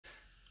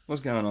What's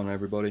going on,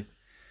 everybody?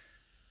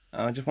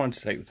 I just wanted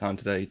to take the time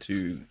today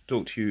to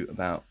talk to you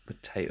about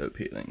potato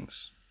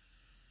peelings.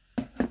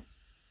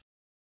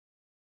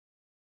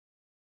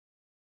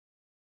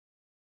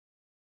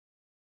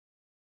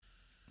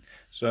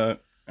 So,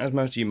 as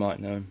most of you might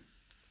know,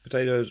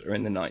 potatoes are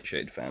in the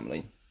nightshade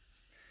family,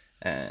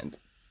 and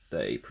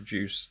they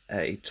produce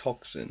a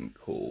toxin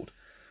called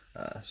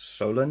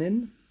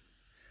solanin,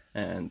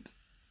 and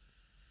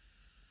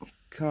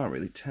can't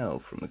really tell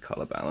from the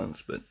colour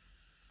balance, but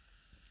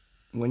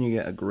when you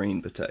get a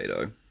green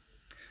potato,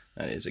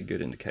 that is a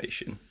good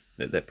indication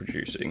that they're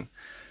producing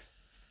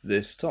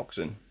this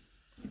toxin,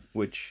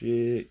 which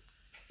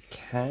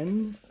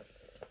can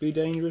be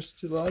dangerous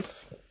to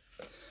life.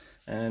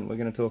 And we're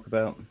going to talk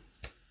about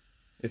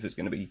if it's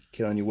going to be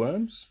killing your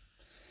worms,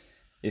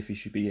 if you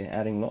should be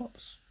adding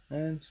lots,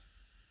 and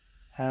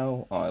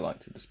how I like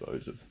to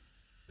dispose of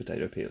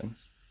potato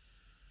peelings.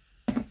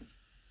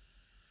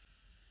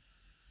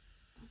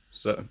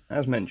 So,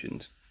 as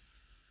mentioned,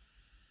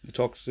 the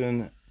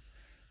toxin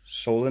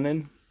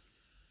solanin,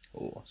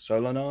 or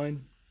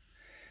solanine,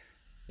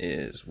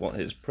 is what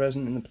is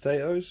present in the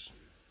potatoes.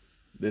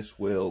 This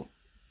will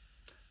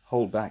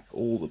hold back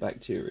all the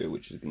bacteria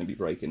which is going to be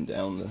breaking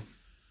down the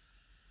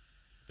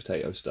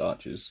potato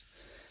starches,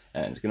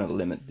 and it's going to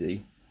limit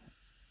the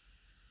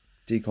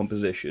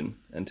decomposition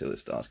until it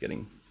starts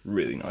getting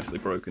really nicely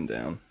broken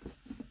down.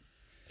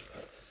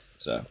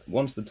 So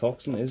once the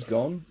toxin is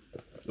gone,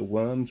 the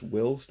worms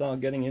will start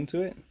getting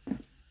into it,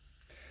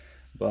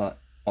 but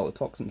while the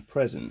toxin's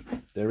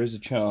present, there is a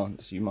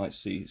chance you might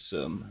see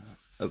some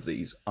of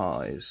these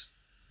eyes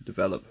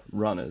develop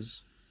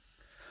runners,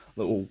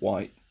 little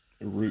white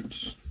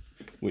roots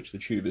which the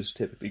tubers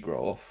typically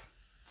grow off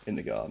in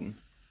the garden.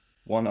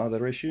 One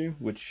other issue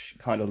which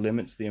kind of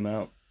limits the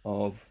amount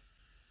of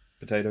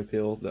potato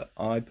peel that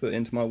I put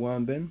into my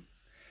worm bin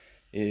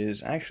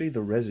is actually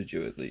the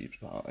residue it leaves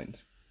behind.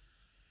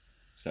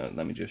 So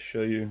let me just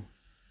show you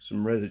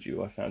some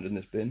residue I found in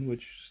this bin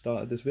which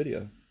started this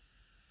video.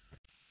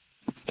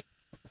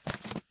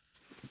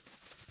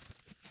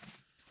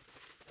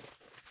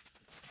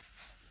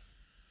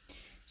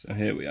 So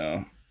here we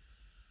are.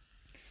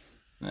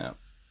 Now,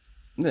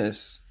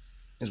 this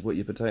is what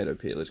your potato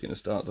peel is going to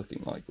start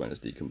looking like when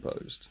it's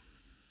decomposed.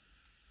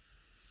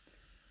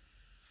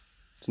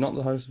 It's not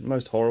the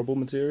most horrible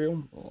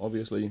material.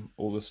 Obviously,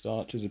 all the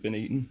starches have been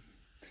eaten.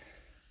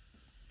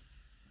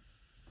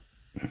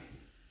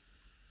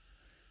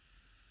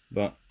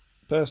 But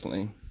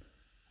personally,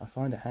 I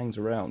find it hangs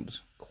around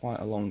quite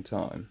a long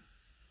time.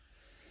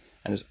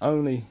 And it's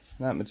only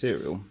that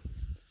material,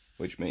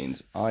 which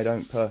means I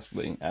don't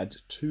personally add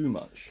too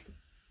much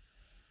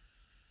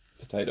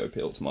potato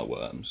peel to my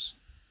worms.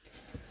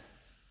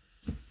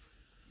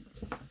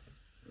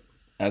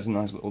 As a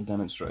nice little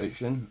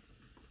demonstration,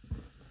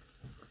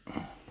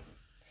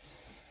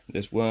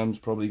 this worm's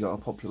probably got a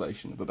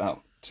population of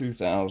about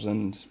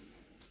 2,000.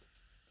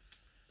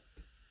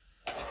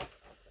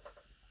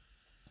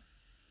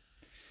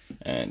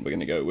 And we're going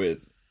to go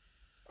with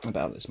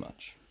about this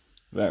much.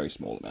 Very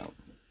small amount.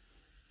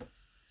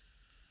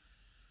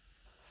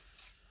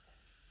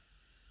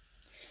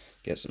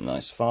 Get some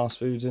nice fast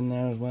foods in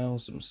there as well,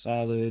 some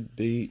salad,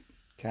 beet,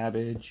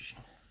 cabbage.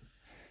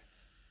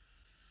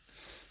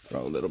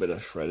 Throw a little bit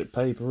of shredded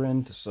paper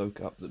in to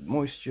soak up the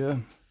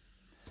moisture,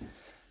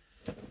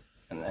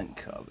 and then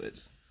cover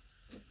it.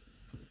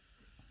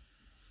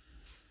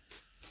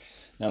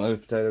 Now those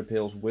potato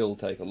peels will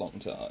take a long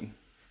time.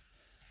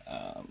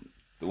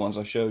 The ones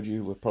I showed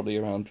you were probably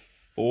around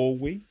 4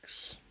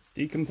 weeks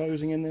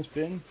decomposing in this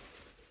bin.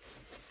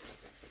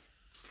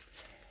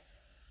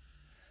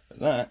 But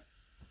that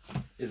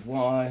is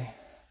why,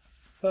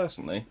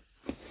 personally,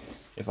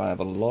 if I have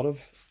a lot of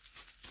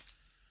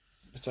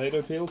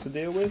potato peel to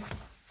deal with,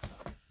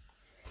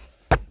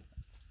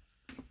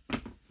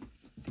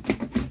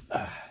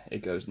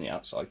 it goes in the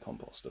outside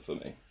composter for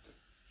me.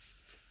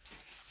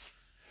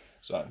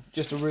 So,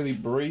 just a really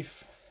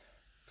brief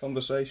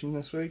conversation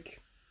this week.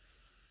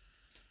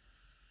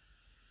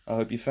 I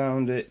hope you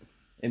found it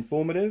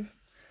informative.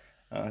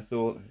 I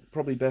thought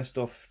probably best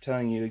off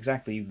telling you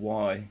exactly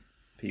why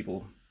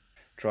people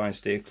try and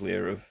steer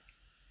clear of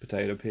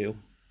potato peel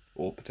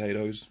or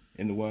potatoes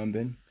in the worm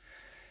bin.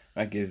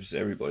 That gives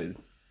everybody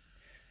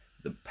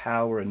the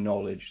power and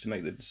knowledge to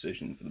make the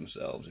decision for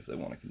themselves if they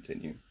want to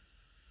continue.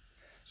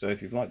 So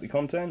if you've liked the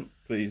content,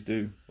 please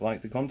do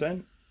like the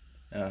content.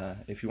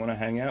 If you want to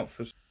hang out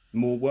for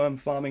more worm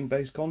farming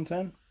based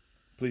content,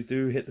 please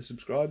do hit the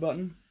subscribe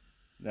button.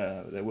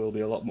 There will be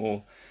a lot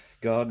more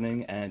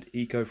gardening and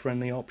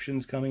eco-friendly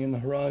options coming in the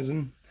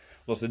horizon.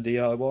 Lots of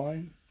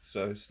DIY,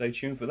 so stay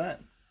tuned for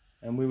that.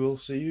 And we will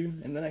see you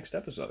in the next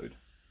episode.